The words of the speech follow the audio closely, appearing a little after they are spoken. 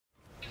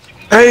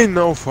Ain't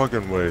no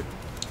fucking way.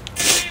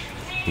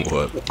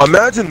 What?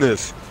 Imagine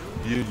this.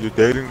 You're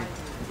dating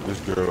this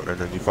girl and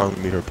then you finally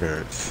meet her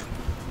parents.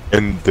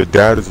 And the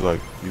dad is like,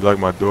 "You like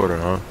my daughter,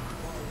 huh?"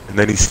 And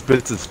then he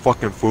spits his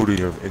fucking food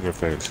in your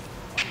face.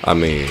 I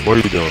mean, What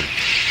are you doing?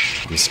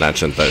 I'm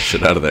snatching that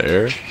shit out of the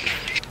air.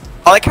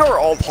 I like how we're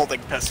all holding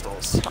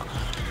pistols.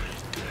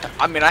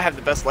 I mean, I have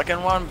the best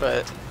looking one,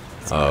 but...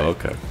 Oh,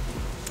 okay.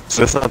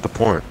 So that's not the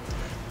point.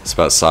 It's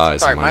about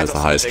size. Sorry, Mine has the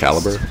mine's highest also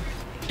the biggest.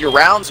 caliber. Your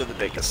rounds are the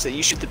biggest, so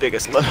you shoot the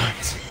biggest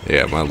loads.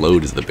 Yeah, my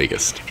load is the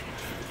biggest.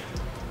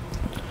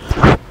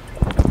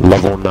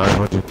 Level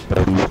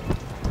 930.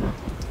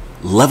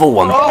 Level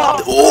 1.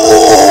 Oh!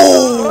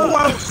 Oh! Go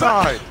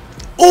outside!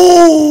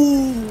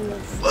 Oh!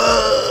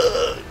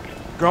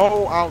 Fuck!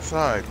 Go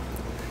outside.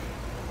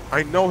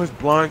 I know his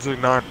blinds are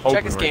not open.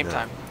 Check his game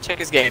time. Check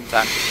his game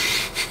time.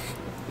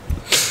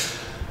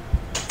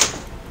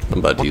 I'm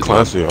about to What use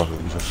class mine. are y'all?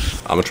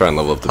 I'm gonna try and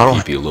level up the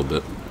PP a little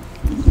bit.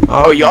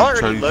 Oh, y'all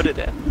already loaded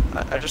it.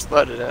 I just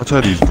loaded it. I'll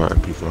try to use my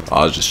people.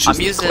 I was just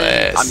choosing the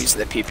class. I'm using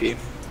the PP.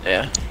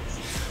 Yeah.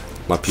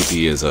 My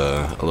PP is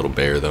a little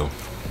bare though.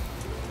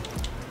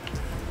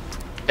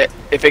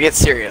 If it gets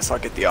serious, I'll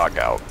get the AUG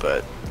out,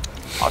 but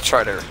I'll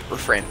try to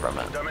refrain from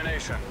it.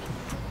 Domination.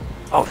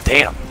 Oh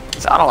damn!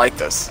 I don't like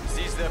this.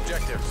 Seize the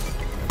objectives.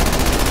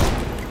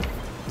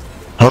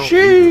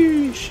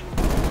 Sheesh.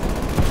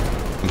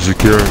 I'm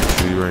securing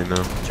C right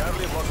now.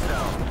 Charlie locked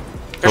down.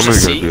 There's a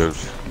Somebody's C. gonna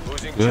be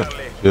Losing Yeah,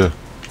 Charlie. yeah.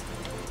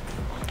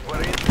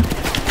 We're in.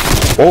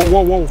 Whoa,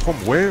 whoa, whoa! From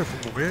where?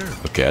 From where?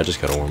 Okay, I just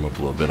gotta warm up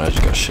a little bit. I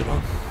just got shit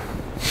on.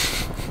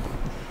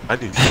 I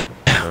need.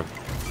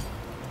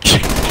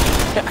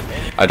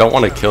 I don't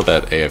want to kill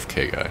that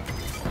AFK guy.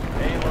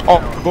 Oh,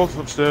 both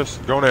upstairs.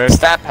 Going to A.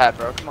 Stat pad,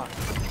 bro. Come on.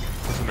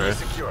 Listen to A.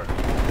 Secure.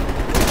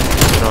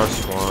 No, it's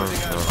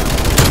fine. No.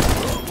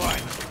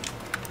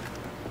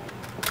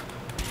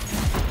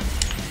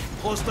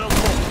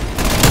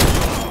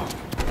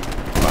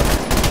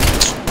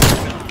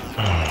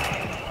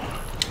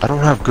 I don't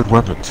have good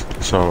weapons,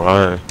 so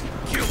I.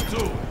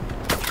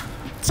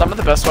 Some of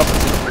the best weapons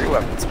are free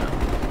weapons, man.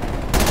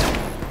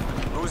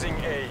 Losing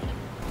A.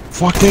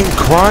 Fucking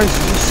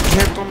Christ! You just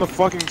camped on the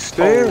fucking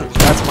stairs,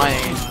 That's my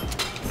aim.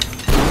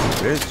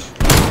 bitch.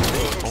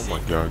 Oh my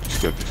god,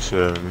 just get the shit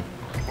out of me.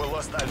 We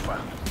lost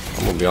Alpha.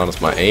 I'm gonna be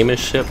honest, my aim is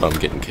shit, but I'm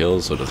getting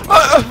kills, so it doesn't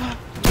matter.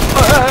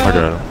 I got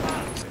him.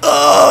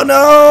 Oh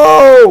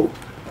no!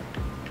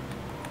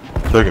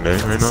 Taking A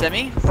right now.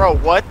 Semi? Bro,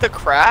 what the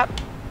crap?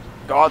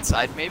 Go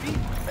outside, maybe?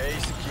 A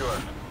secure.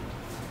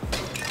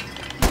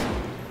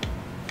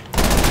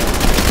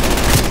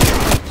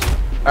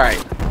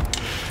 Alright.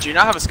 Do you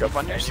not have a scope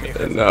on your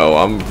No,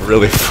 I'm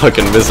really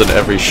fucking missing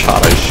every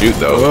shot I shoot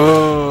though.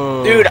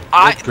 Oh, Dude,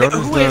 what gun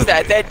who is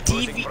that? That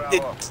DV,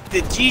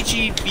 the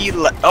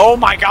GGV, oh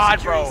my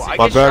god, bro. I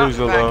My get shot batteries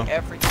are back low.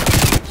 every time.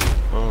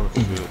 Oh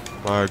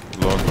shit, my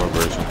lost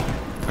vibration.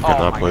 I Oh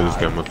cannot my play this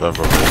God. game without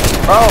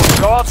vibration. Bro,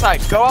 go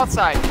outside, go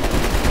outside.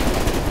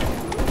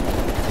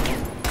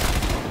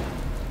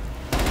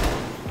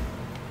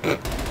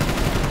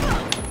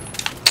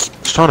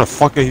 He's trying to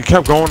fucking. He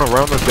kept going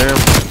around the damn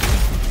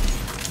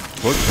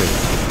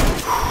bookcase.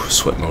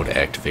 Sweat mode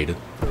activated.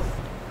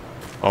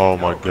 Oh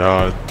my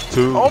god,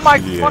 two. Oh my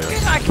yeah.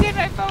 fucking, I can't,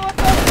 I fell what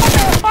the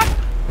fuck.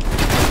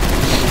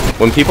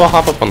 When people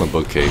hop up on the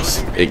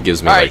bookcase, it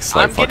gives me like Alright,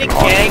 slight I'm getting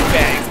fucking awe.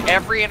 gangbanged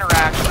every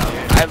interaction.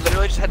 I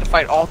literally just had to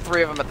fight all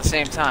three of them at the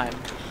same time.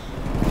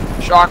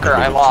 Shocker,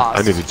 I lost.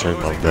 I need to change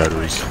my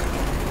batteries.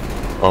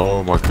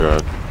 Oh my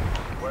god.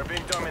 We're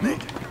being dominated.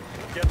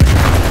 Get the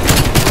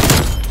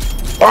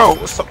Oh,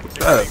 what's up with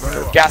that,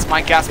 man? Gas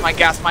mine, gas mine,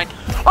 gas mine.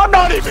 I'm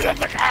not even at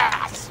the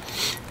gas!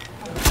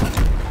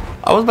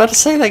 I was about to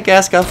say that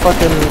gas got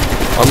fucking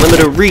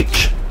unlimited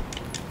reach.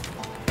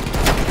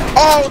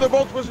 Oh, they're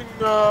both pushing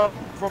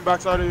from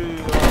backside of the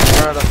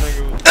red, I think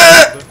it was.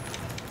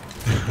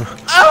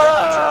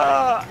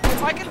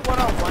 If I can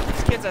one-on-one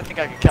these kids, I think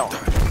I can kill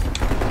them.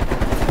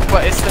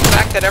 But it's the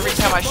fact that every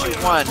time I shoot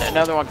one,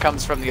 another one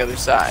comes from the other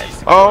side.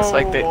 Oh, It's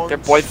like they're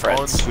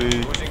boyfriends.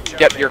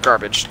 Yep, you're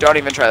garbage. Don't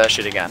even try that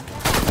shit again.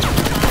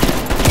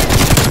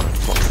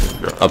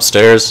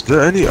 Upstairs. Is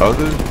there any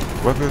other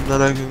weapon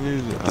that I can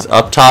use? It's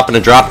up top and a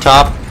drop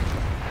top.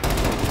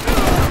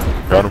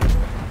 Got him.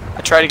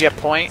 I tried to get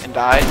point and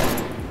died.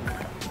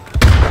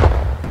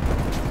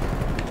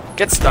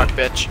 Get stuck,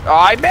 bitch. Oh,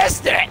 I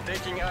missed it!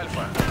 taking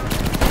Alpha.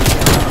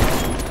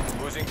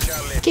 Losing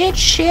Charlie. Get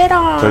shit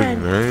on.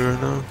 Taking A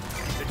right now.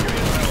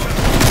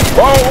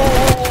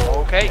 Whoa,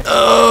 whoa. Okay.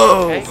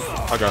 Oh. Okay.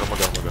 I got him, I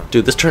got him, I got him.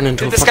 Dude, this turned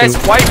into Dude, a this fucking...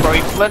 guy's white, bro.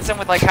 He blends in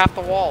with like half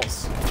the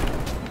walls.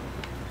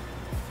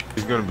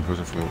 He's gonna be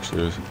pushing from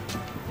upstairs.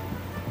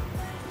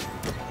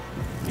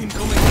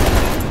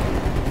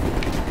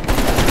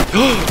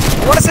 You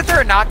wanna sit there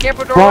and not camp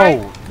a doorway?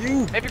 Bro,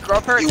 you Maybe grow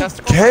a pair of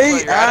testicles? gay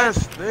while you're at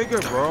ass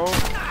nigga, bro.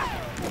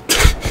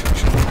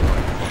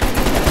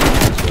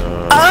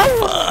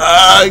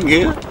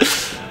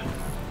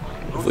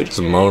 If we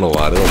just moan a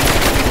lot, it'll... it.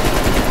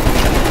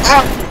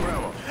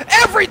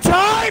 Every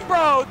time,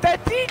 bro!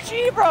 That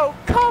DG, bro!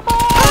 Come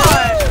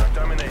on!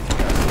 dominating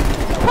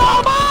us.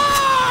 Come on!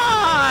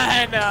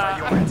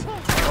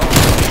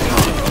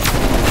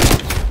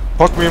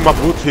 Fuck me in my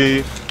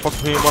booty.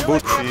 Fuck me in my I feel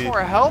like I have booty.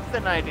 more health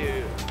than I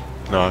do.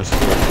 No, it's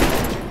good.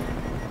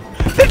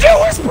 The dude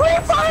was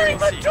pre-firing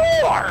the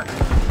door!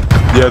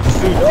 Yeah, this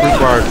dude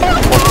pre-fired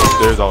fucking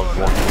stairs I was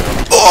walking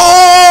down.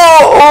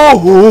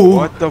 Oh!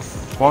 What the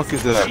fuck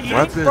is that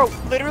weapon? Bro,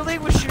 literally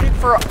was shooting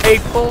for a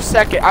full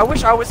second. I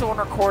wish I was the one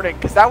recording,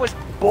 because that was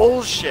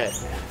bullshit.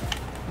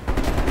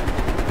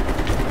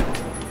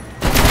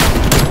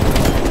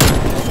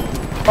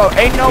 Bro,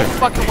 ain't no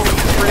fucking way we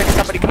can predict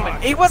somebody coming.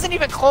 He wasn't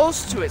even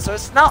close to it, so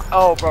it's not.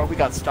 Oh, bro, we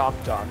got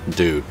stomped on.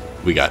 Dude,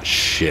 we got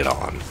shit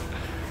on.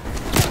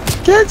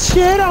 Get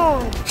shit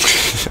on!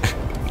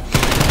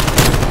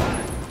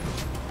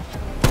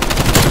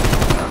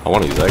 I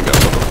want to use that gun.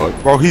 What the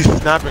fuck? Bro, he's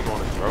snapping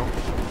on us, bro.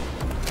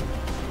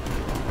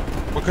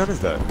 What gun is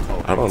that?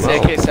 I don't know.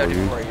 It's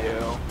AK-70 for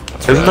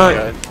you. Isn't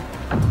that?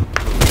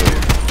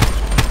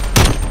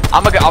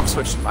 I'm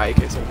switching my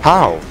AK-70.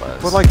 How?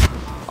 But like,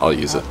 I'll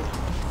use it.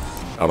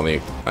 I don't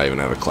think I even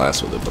have a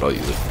class with it, but I'll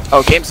use it.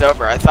 Oh, game's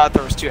over. I thought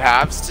there was 2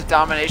 halves to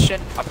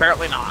domination.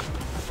 Apparently not.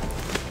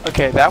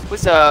 Okay, that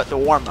was the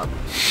warm-up.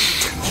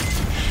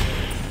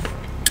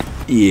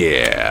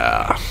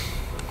 Yeah.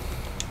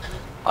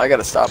 I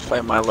gotta stop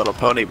playing My Little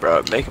Pony,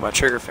 bro. Making my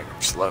trigger finger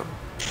slow.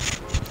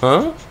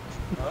 Huh?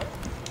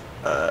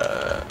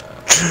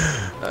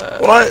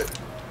 What?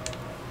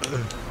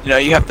 You know,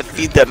 you have to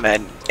feed them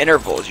in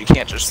intervals. You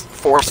can't just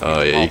force them.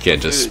 Oh yeah, you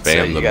can't just food, so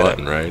spam you the gotta-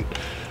 button, right?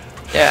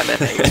 Yeah, and then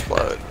they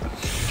explode.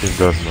 it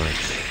does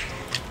nice.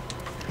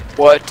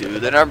 What do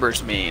the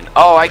numbers mean?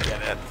 Oh, I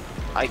get it.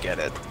 I get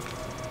it.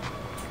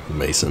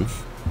 Mason.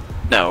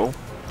 No,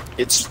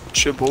 it's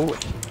Chiboy.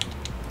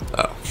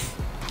 Oh.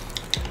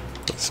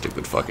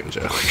 Stupid fucking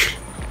joke.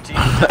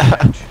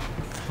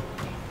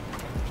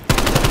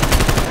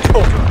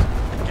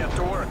 Get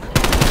to work.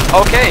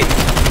 Okay,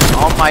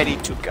 Almighty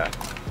Tuca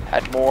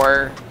had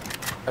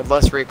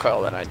less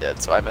recoil than I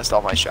did, so I missed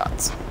all my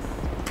shots.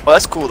 Well,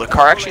 that's cool. The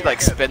car actually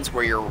like spins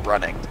where you're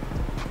running.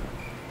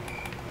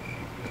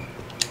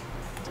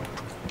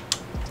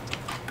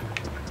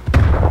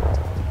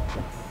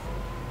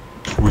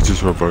 We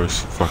just reverse.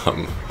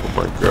 Fucking. Oh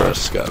my I gosh.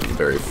 just got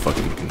very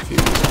fucking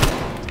confused.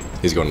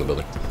 He's going to the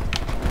building.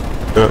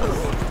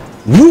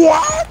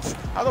 What?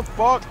 How the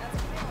fuck?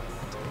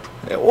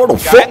 Hey, what the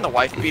The guy in the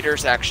wife beater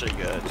is actually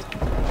good.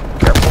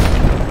 Careful.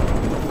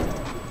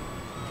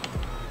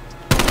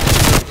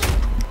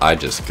 I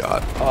just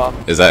got. Um,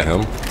 Is that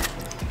him?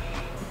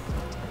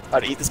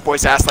 I'd eat this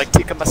boy's ass like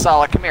tikka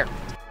masala. Come here.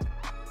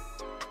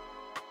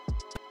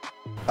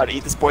 I'd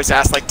eat this boy's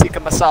ass like tikka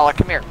masala.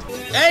 Come here.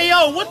 Hey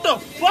yo, what the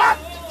fuck?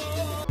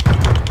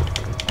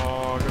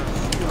 Oh,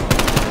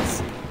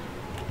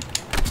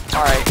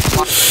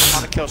 Alright,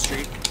 on a kill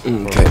streak.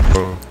 Okay.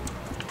 bro.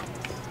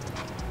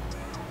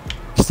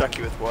 Stuck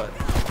you with what?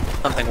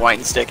 Something white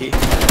and sticky.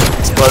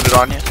 Exploded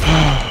on you.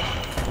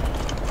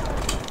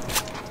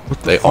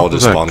 They all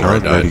just spawned where I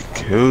died. He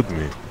killed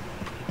me.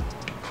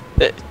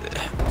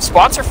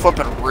 Spawns are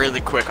flipping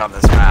really quick on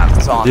this map.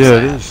 That's all I'm Yeah,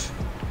 saying. it is.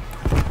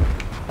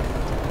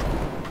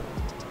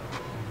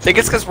 I think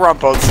it's because we're on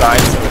both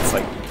sides, so it's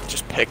like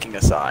just picking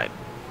a side.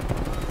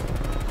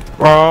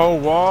 Bro,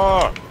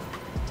 what?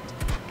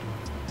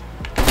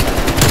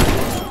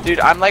 Dude,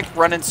 I'm like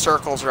running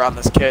circles around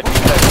this kid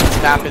because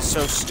this map is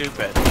so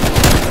stupid.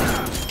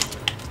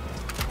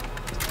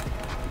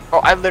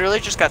 Oh, I literally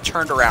just got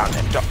turned around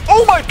and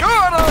oh my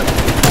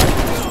god!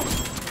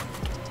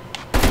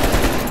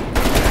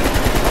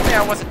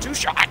 I wasn't too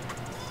shot.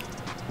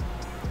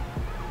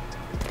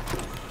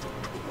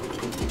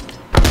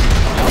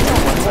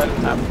 One side of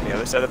the map from the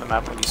other side of the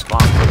map when you spawn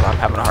because I'm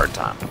having a hard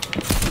time.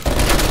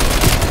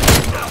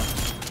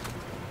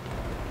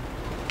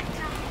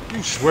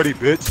 You sweaty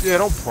bitch. Yeah,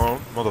 don't prone,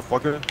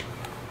 motherfucker.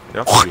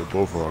 Yeah, I'll be a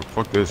bullfrog.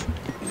 Fuck this.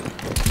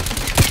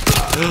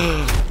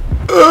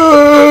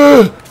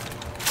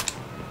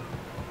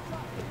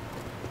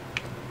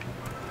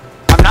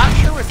 I'm not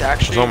sure what's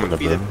actually There's someone in the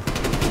defeated. building.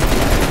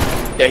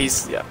 Yeah,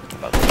 he's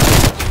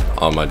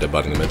On my dead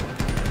body in the mid.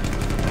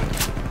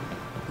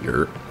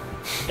 You're.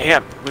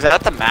 Damn, was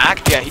that the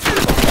Mac? Yeah, he did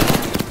it.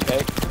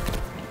 Okay.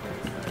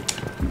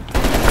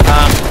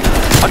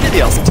 I'll do the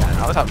LC10.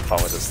 I was having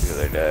fun with this the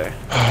other day.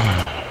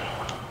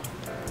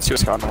 See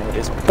what's going on with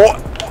this. Boy!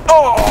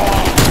 Oh!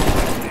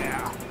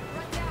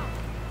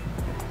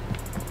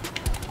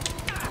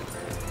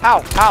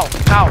 How?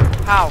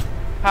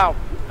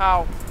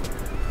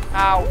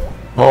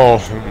 Oh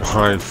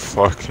my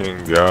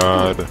fucking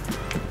god.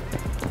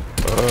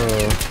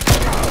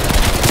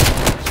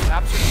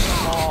 Maps are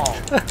small.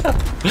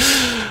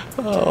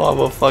 Oh, I'm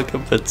a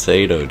fucking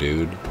potato,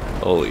 dude.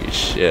 Holy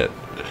shit.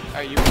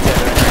 Are you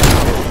potato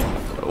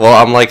right now? Well,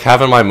 I'm like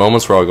having my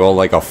moments where I'll go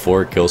like a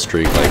 4-kill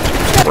streak,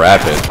 like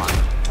rapid,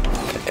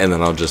 and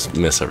then I'll just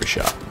miss every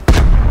shot.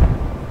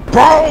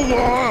 Bro!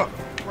 Oh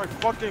my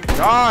fucking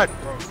god,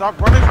 bro. Stop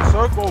running in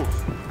circles.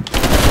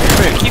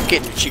 You keep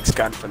getting your cheeks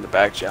gunned from the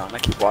back, Jalen. I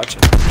keep watching.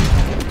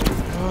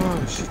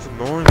 Oh, shit's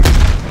annoying.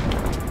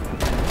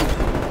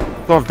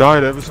 I've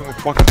died every single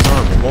fucking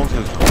time. The most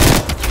is.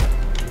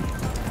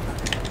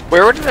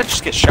 Where did I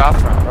just get shot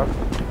from, bro?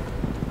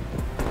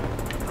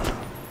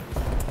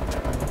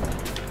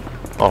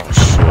 Oh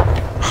shit.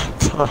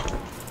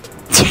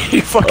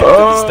 You fucking put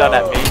the stun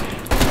at me.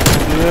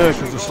 Yeah,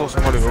 because I saw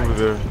somebody over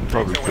there.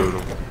 Probably killed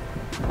him.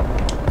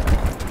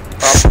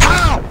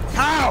 Ow!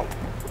 How?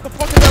 What the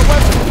fuck is that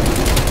weapon?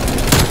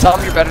 Tell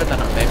him you're better than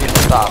him. Maybe it'll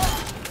stop.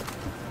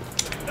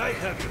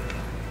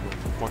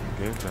 Fucking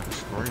game's that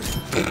screaming.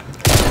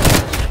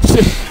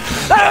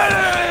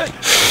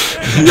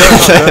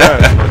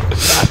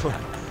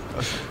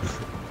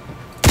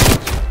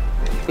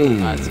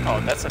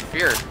 That's a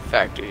fear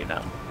factor, you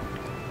know.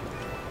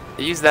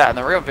 They use that in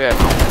the real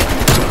vehicle.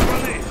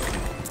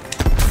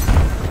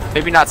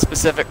 Maybe not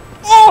specific.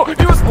 Oh,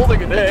 he was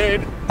holding a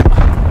nade.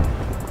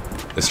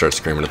 They start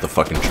screaming at the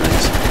fucking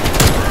trees.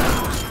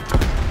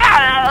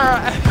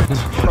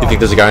 You think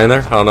there's a guy in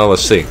there? I don't know.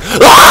 Let's see. You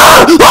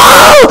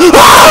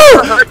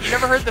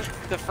never heard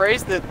the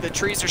phrase that the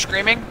trees are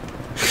screaming?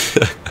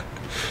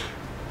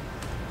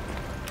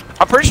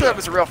 I'm pretty sure that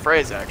was a real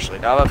phrase, actually.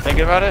 Now that I'm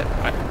thinking about it,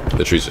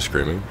 The trees are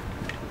screaming.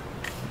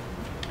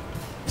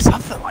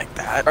 something like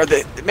that. Or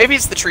maybe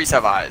it's the trees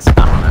have eyes. I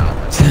don't know.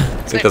 I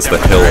think that's the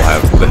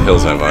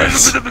hills have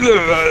eyes.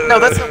 No,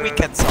 that's the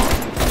Weekend song.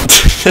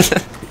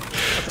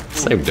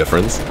 Same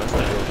difference. No,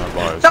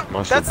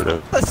 that's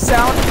the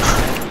sound.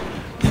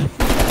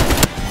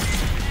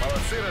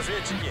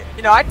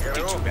 You know, I didn't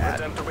do too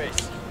bad.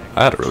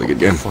 I had a really good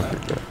game.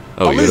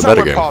 Oh, At you least had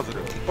a I better went game.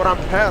 positive, but I'm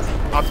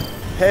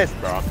pissed,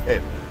 bro. I'm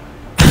pissed.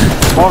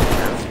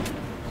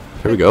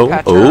 Here we go.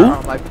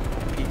 Oh,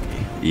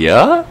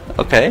 yeah.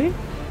 Okay.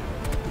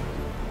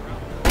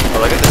 Oh,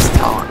 look at this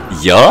taunt.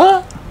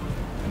 Yeah.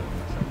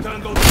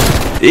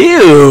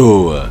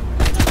 Ew.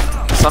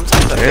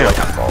 Sometimes I feel like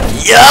I'm bald.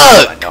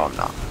 Yuck. I know I'm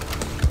not.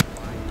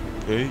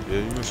 Yeah,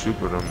 you were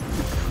super dumb.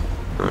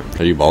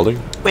 Are you balding?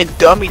 Went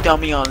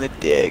dummy on the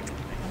dig.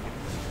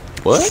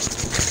 What?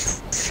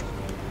 Thanksgiving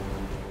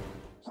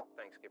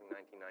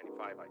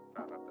 1995, I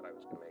found out that I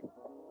was